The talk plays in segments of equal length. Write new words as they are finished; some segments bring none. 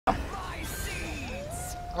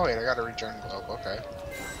Oh wait, I got a regen globe. Okay.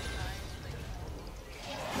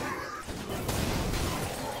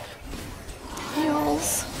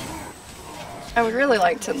 Heals. I would really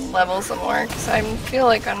like to level some more because I feel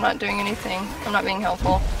like I'm not doing anything. I'm not being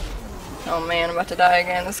helpful. Oh man, I'm about to die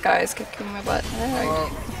again. This guy is kicking my butt.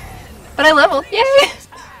 But I leveled. Yay!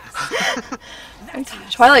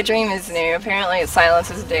 Twilight Dream is new. Apparently it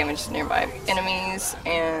silences damage to nearby enemies,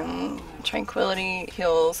 and Tranquility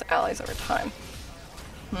heals allies over time.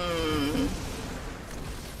 I'm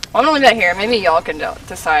gonna leave that here. Maybe y'all can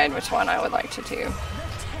decide which one I would like to do.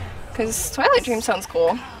 Because Twilight Dream sounds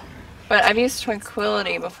cool. But I've used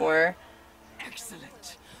Tranquility before.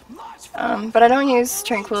 But I don't use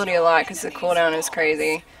Tranquility a lot because the cooldown is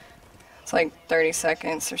crazy. It's like 30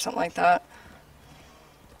 seconds or something like that.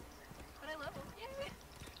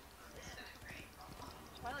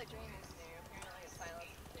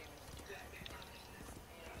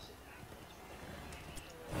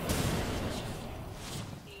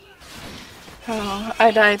 Oh,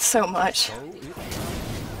 I died so much.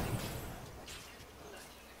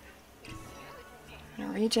 And a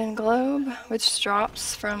regen globe, which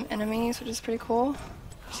drops from enemies, which is pretty cool.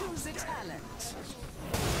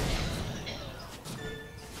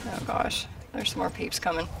 Oh gosh, there's some more peeps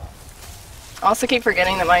coming. I also keep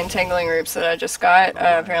forgetting that my entangling roots that I just got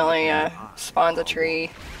apparently spawns a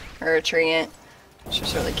tree, or a treant, which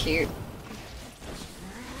is really cute.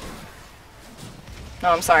 No,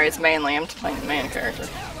 I'm sorry, it's mainly. I'm playing the man character.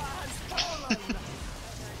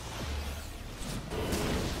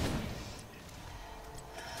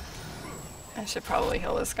 I should probably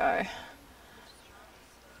heal this guy.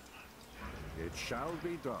 It shall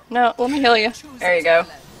be done. No, let me heal you. There you go.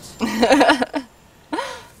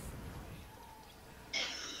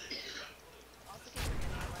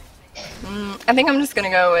 I think I'm just gonna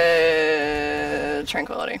go with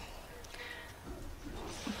Tranquility.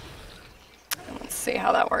 Let's see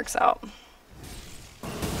how that works out.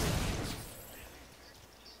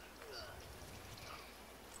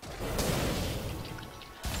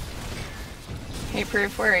 Hey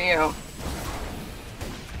Proof, where are you?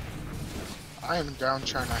 I am down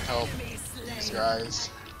trying to help these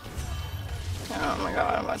guys. Oh my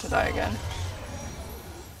god, I'm about to die again.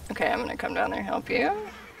 Okay, I'm gonna come down there and help you.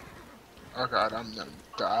 Oh god, I'm gonna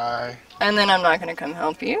die. And then I'm not gonna come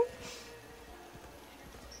help you.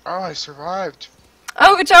 Oh, I survived.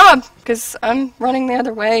 Oh, good job! Because I'm running the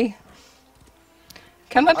other way.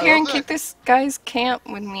 Come up here and that. kick this guy's camp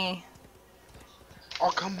with me.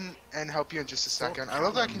 I'll come and help you in just a second. I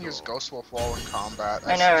love that I can use Ghost Wolf Wall in combat.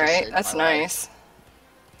 I know, right? That's nice.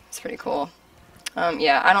 It's pretty cool.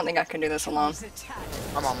 Yeah, I don't think I can do this alone.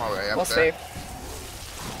 I'm on my way up We'll there. see.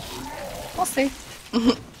 We'll see.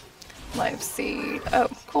 Life Seed. Oh,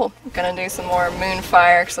 cool. I'm gonna do some more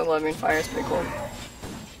Moonfire, because I love Moonfire. It's pretty cool.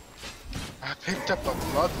 I picked up a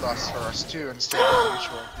Bloodlust for us too instead of a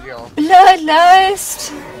Mutual Heal.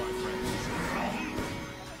 Bloodlust!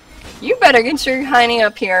 You better get your hiney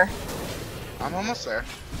up here. I'm almost there.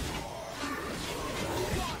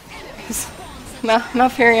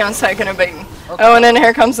 Malfurion's taking a beating. Okay. Oh, and then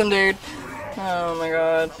here comes some dude. Oh my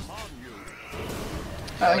god.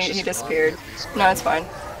 Oh, he disappeared. No, it's fine.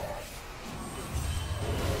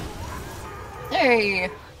 Yay!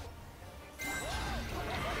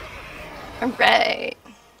 Alright.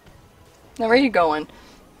 Now where are you going?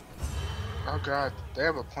 Oh god, they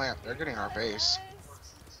have a plant. They're getting our base.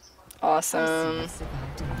 Awesome.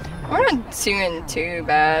 We're not doing too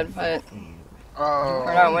bad, but Oh.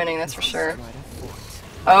 we're not winning, that's for sure.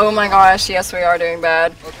 Oh my gosh, yes we are doing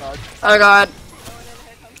bad. Oh god. Oh god.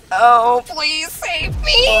 Oh, please save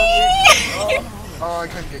me! Oh, I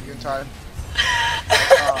couldn't get you in time.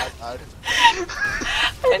 Oh, I died.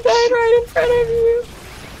 I died right in front of you.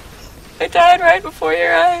 I died right before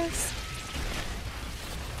your eyes.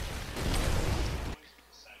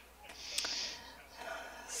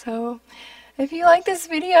 So, if you like this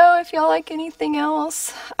video, if y'all like anything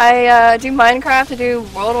else, I do Minecraft, I do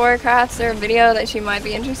World of Warcraft. Is there a video that you might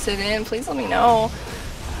be interested in? Please let me know.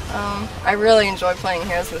 I really enjoy playing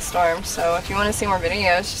Heroes of the Storm, so if you want to see more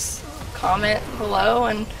videos, just comment below,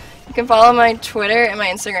 and you can follow my Twitter and my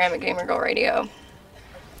Instagram at GamerGirlRadio.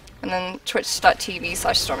 And then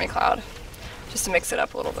twitch.tv/StormyCloud, just to mix it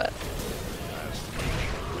up a little bit.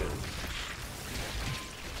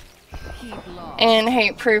 And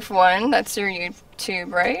Hate Proof 1, that's your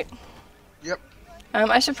YouTube, right? Yep.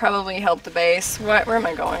 I should probably help the base. Where am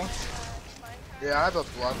I going? Yeah, I have a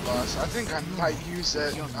Bloodlust. I think I might use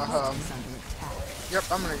it. Yep,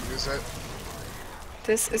 I'm gonna use it.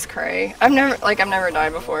 This is cray. I've never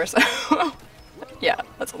died before, so yeah,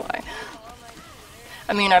 that's a lie.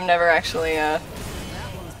 I mean, I've never actually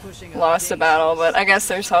lost a battle, but I guess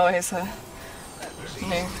there's always a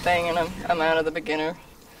new thing, and I'm out of the beginner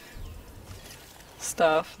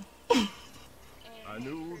stuff. A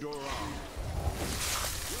new door.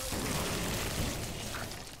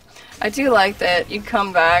 I do like that you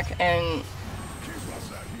come back and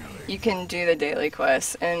you can do the daily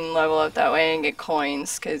quests and level up that way and get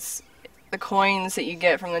coins, because the coins that you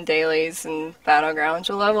get from the dailies and battlegrounds,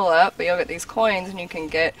 you'll level up, but you'll get these coins and you can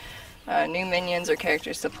get new minions or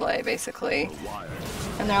characters to play, basically.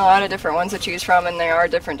 And there are a lot of different ones to choose from, and there are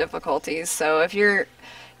different difficulties. So if you're,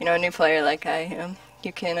 you know, a new player like I am,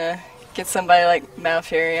 you can get somebody like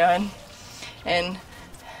Malfurion and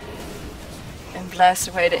blast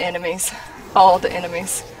away the enemies, all the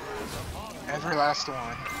enemies. Every last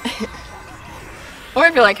one. Or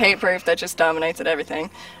if you like Hate Proof that just dominates at everything,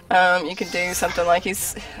 you can do something like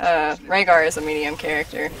Rhaegar is a medium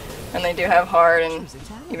character, and they do have hard and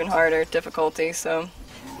even harder difficulty, so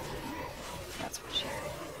that's for sure.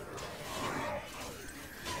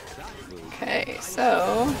 Okay,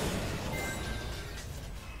 so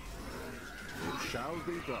It shall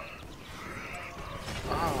be done.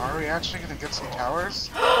 Oh, are we actually gonna get some towers?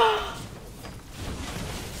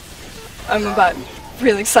 I'm about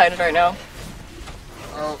really excited right now.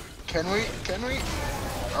 Oh, can we? Can we?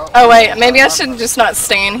 Oh wait, maybe I should just not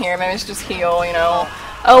stay in here. Maybe I should just heal, you know.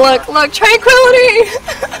 Oh look, tranquility!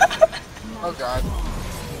 Oh god.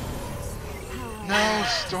 No,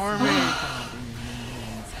 Stormy!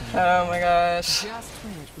 Oh my gosh.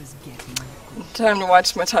 Time to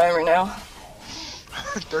watch my timer now.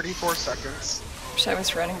 34 seconds. Wish I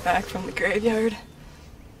was running back from the graveyard.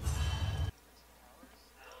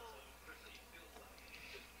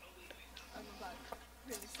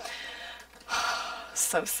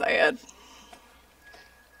 So sad.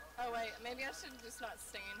 Oh wait, maybe I should just not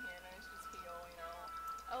stay in here. Maybe I should just heal, you know.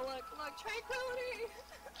 Oh look, tranquility!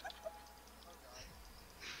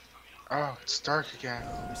 Oh, it's dark again.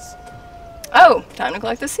 Oh, time to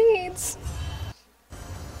collect the seeds.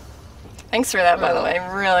 Thanks for that, by the way.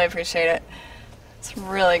 Really appreciate it. It's a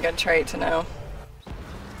really good trait to know.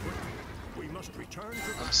 We must return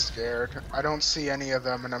to I'm scared. I don't see any of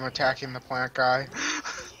them, and I'm attacking the plant guy.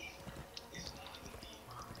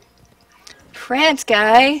 France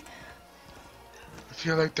guy. I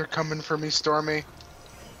feel like they're coming for me, Stormy.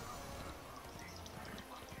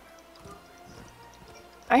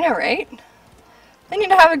 I know, right? They need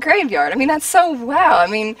to have a graveyard. I mean, that's so wow. I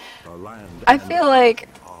mean, the land. I feel like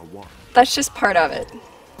Are one. that's just part of it.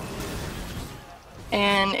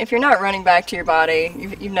 And if you're not running back to your body,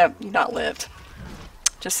 you've not lived.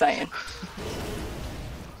 Just saying.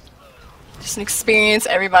 Just an experience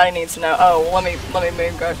everybody needs to know. Oh, let me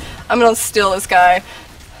move. Go. I'm gonna steal this guy.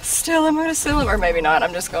 I'm gonna steal him, or maybe not.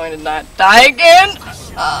 I'm just going to not die again.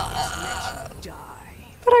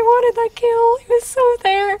 But I wanted that kill. He was so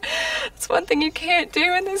there. That's one thing you can't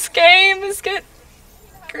do in this game is get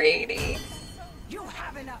greedy.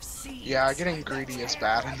 Yeah, getting greedy is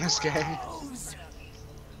bad in this game.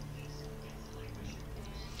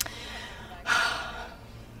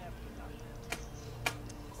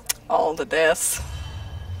 All the deaths.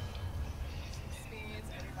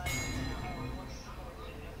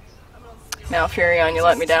 Malfurion, you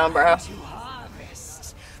let me down, bro.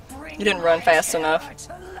 You didn't run fast enough.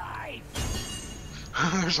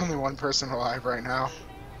 There's only one person alive right now.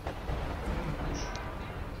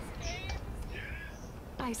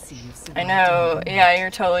 I know, yeah, you're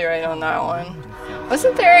totally right on that one.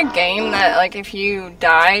 Wasn't there a game that, like, if you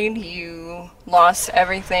died, you lost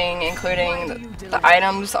everything, including the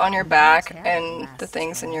items on your back and the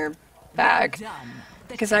things in your bag?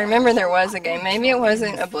 Because I remember there was a game, maybe it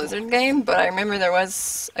wasn't a Blizzard game, but I remember there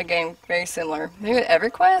was a game very similar. Maybe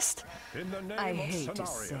EverQuest? In the name I of hate to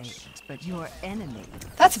say Cenarius. it, but your enemy.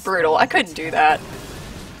 That's brutal, I couldn't do that.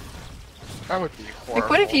 That would be horrible. Like,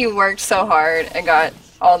 what if you worked so hard and got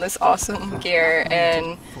all this awesome gear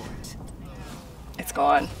and it's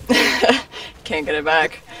gone? Can't get it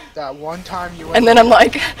back. That one time you went And then I'm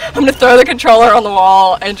like, I'm gonna throw the controller on the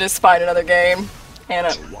wall and just find another game. And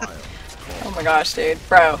oh my gosh, dude.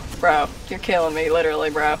 Bro, you're killing me, literally,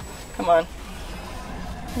 bro. Come on.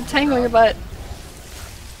 Untangle your butt.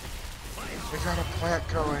 We got a plant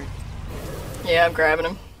going. Yeah, I'm grabbing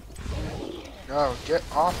him. No, get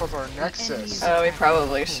off of our nexus. Oh, we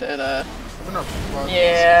probably should, I'm gonna plug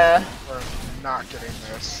yeah. this for not getting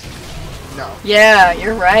this. No. Yeah,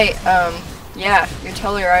 you're right. Yeah, you're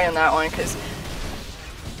totally right on that one, because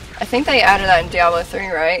I think they added that in Diablo 3,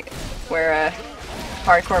 right? Where,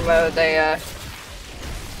 hardcore mode,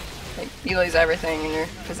 like, you lose everything in your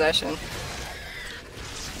possession.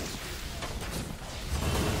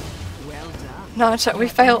 Well done. Nacho, we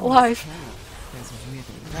failed life.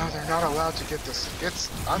 No, they're not allowed to get this.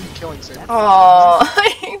 I'm killing Saber. Aww.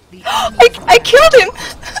 I killed him!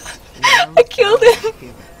 I killed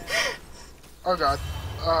him! Oh god.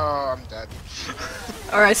 Oh, I'm dead.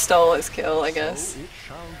 Or I stole his kill, I guess. It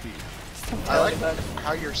shall be. I like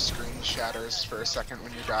how your screen shatters for a second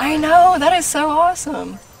when you die. I know, that is so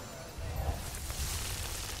awesome.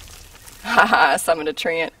 Haha, summoned a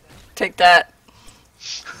treant. Take that.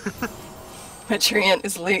 My treant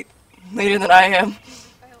is later than I am.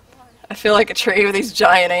 I feel like a tree with these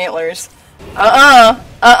giant antlers. No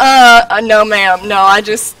ma'am, no,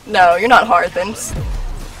 no, you're not Hearthens.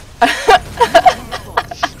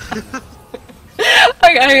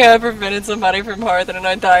 I prevented somebody from Hearthen and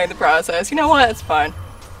I die in the process. You know what, it's fine.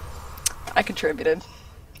 I contributed.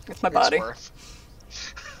 With my body.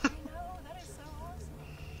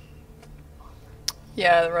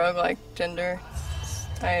 Yeah, the roguelike gender.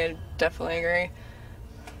 I definitely agree.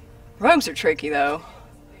 Rogues are tricky though.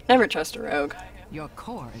 Never trust a rogue. Your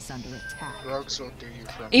core is under attack. Rogues will do you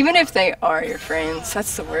from Even if they are your friends,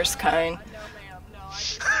 that's the worst kind.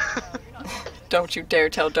 Don't you dare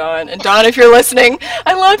tell Dawn. And Dawn, if you're listening,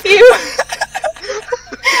 I love you!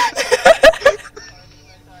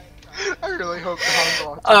 I really hope Dawn's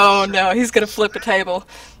watching. Oh no, he's gonna flip a table.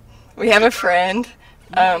 We have a friend.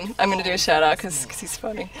 I'm gonna do a shout out because he's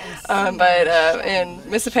funny. But in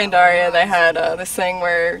Mists of Pandaria, they had this thing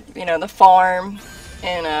where, you know, the farm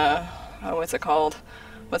in, oh, what's it called?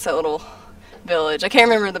 What's that little village? I can't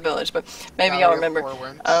remember the village, but maybe y'all remember.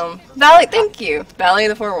 Valley, thank you. Valley of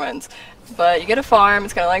the Four Winds. But you get a farm,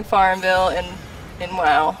 it's kind of like Farmville in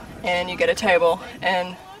WoW, and you get a table,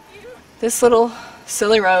 and this little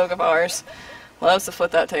silly rogue of ours loves to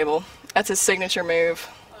flip that table. That's his signature move.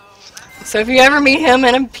 So if you ever meet him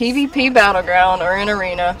in a PvP battleground or an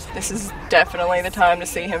arena, this is definitely the time to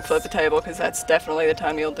see him flip a table, because that's definitely the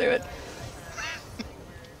time you'll do it.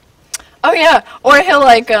 Oh yeah, or he'll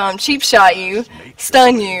like cheap shot you,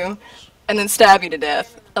 stun you, and then stab you to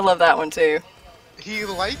death. I love that one too. He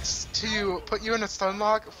likes to put you in a stun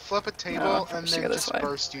lock, flip a table, and then just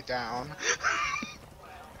burst you down.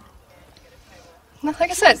 No,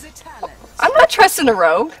 like I said, I'm not trusting a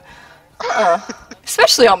rogue.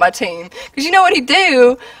 Especially on my team. Because you know what he'd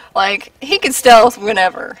do? Like, he can stealth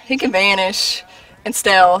whenever. He can vanish and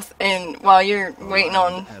stealth, and while you're waiting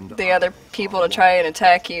on the other people to try and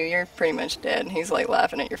attack you, you're pretty much dead. And he's like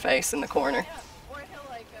laughing at your face in the corner.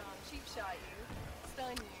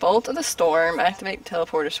 Bolt of the Storm, activate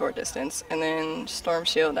teleport a short distance, and then Storm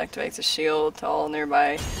Shield activates a shield to all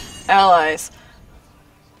nearby allies.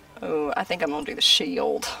 Oh, I think I'm gonna do the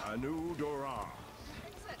shield.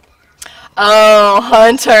 Oh,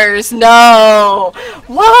 hunters, no!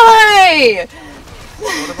 Why?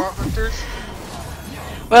 What about hunters?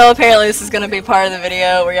 Well, apparently this is gonna be part of the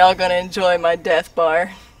video where y'all gonna enjoy my death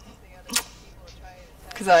bar.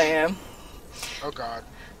 Cause I am. Oh god.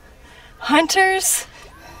 Hunters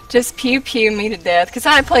just pew pew me to death, cause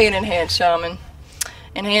I play an Enhanced Shaman.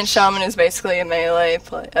 Enhanced Shaman is basically a melee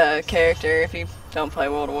character if you don't play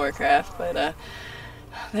World of Warcraft, but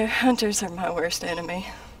their hunters are my worst enemy.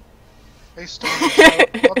 Hey Storm,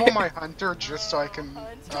 level my hunter just so I can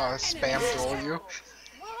spam duel you.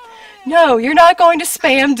 No, you're not going to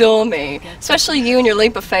spam duel me. Especially you and your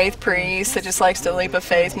Leap of Faith priest that just likes to Leap of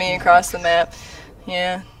Faith me across the map.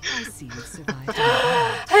 Yeah.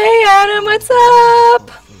 Hey Adam, what's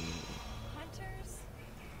up?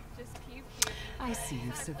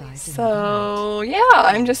 So, yeah,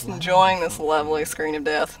 I'm just enjoying this lovely screen of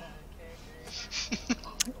death.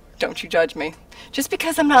 Don't you judge me. Just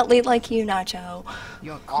because I'm not lit like you, Nacho.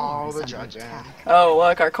 All the judging. Oh,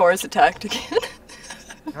 look, our core is attacked again.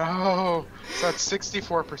 Oh, so that's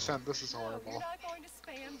 64%. This is horrible.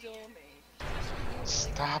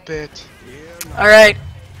 Stop it. Alright.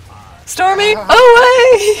 Stormy,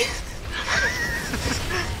 away!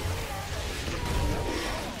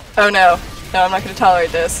 Oh no. No, I'm not going to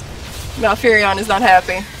tolerate this. Malfurion is not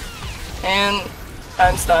happy. And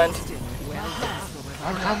I'm stunned.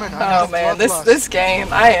 I'm coming. Oh man, this game,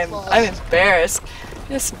 I'm embarrassed.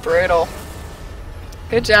 Just brutal.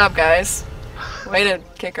 Good job, guys. Way to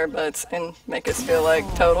kick our butts and make us feel like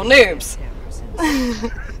total noobs.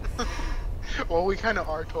 Well, we kind of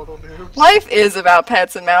are total noobs. Life is about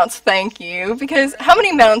pets and mounts, thank you. Because how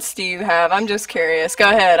many mounts do you have? I'm just curious. Go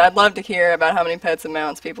ahead. I'd love to hear about how many pets and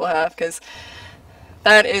mounts people have, because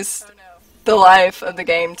that is the life of the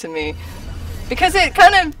game to me. Because it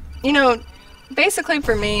kind of, you know, basically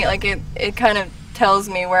for me, like it kind of tells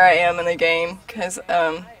me where I am in the game, because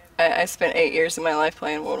I spent 8 years of my life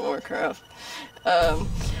playing World of Warcraft.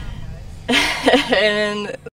 And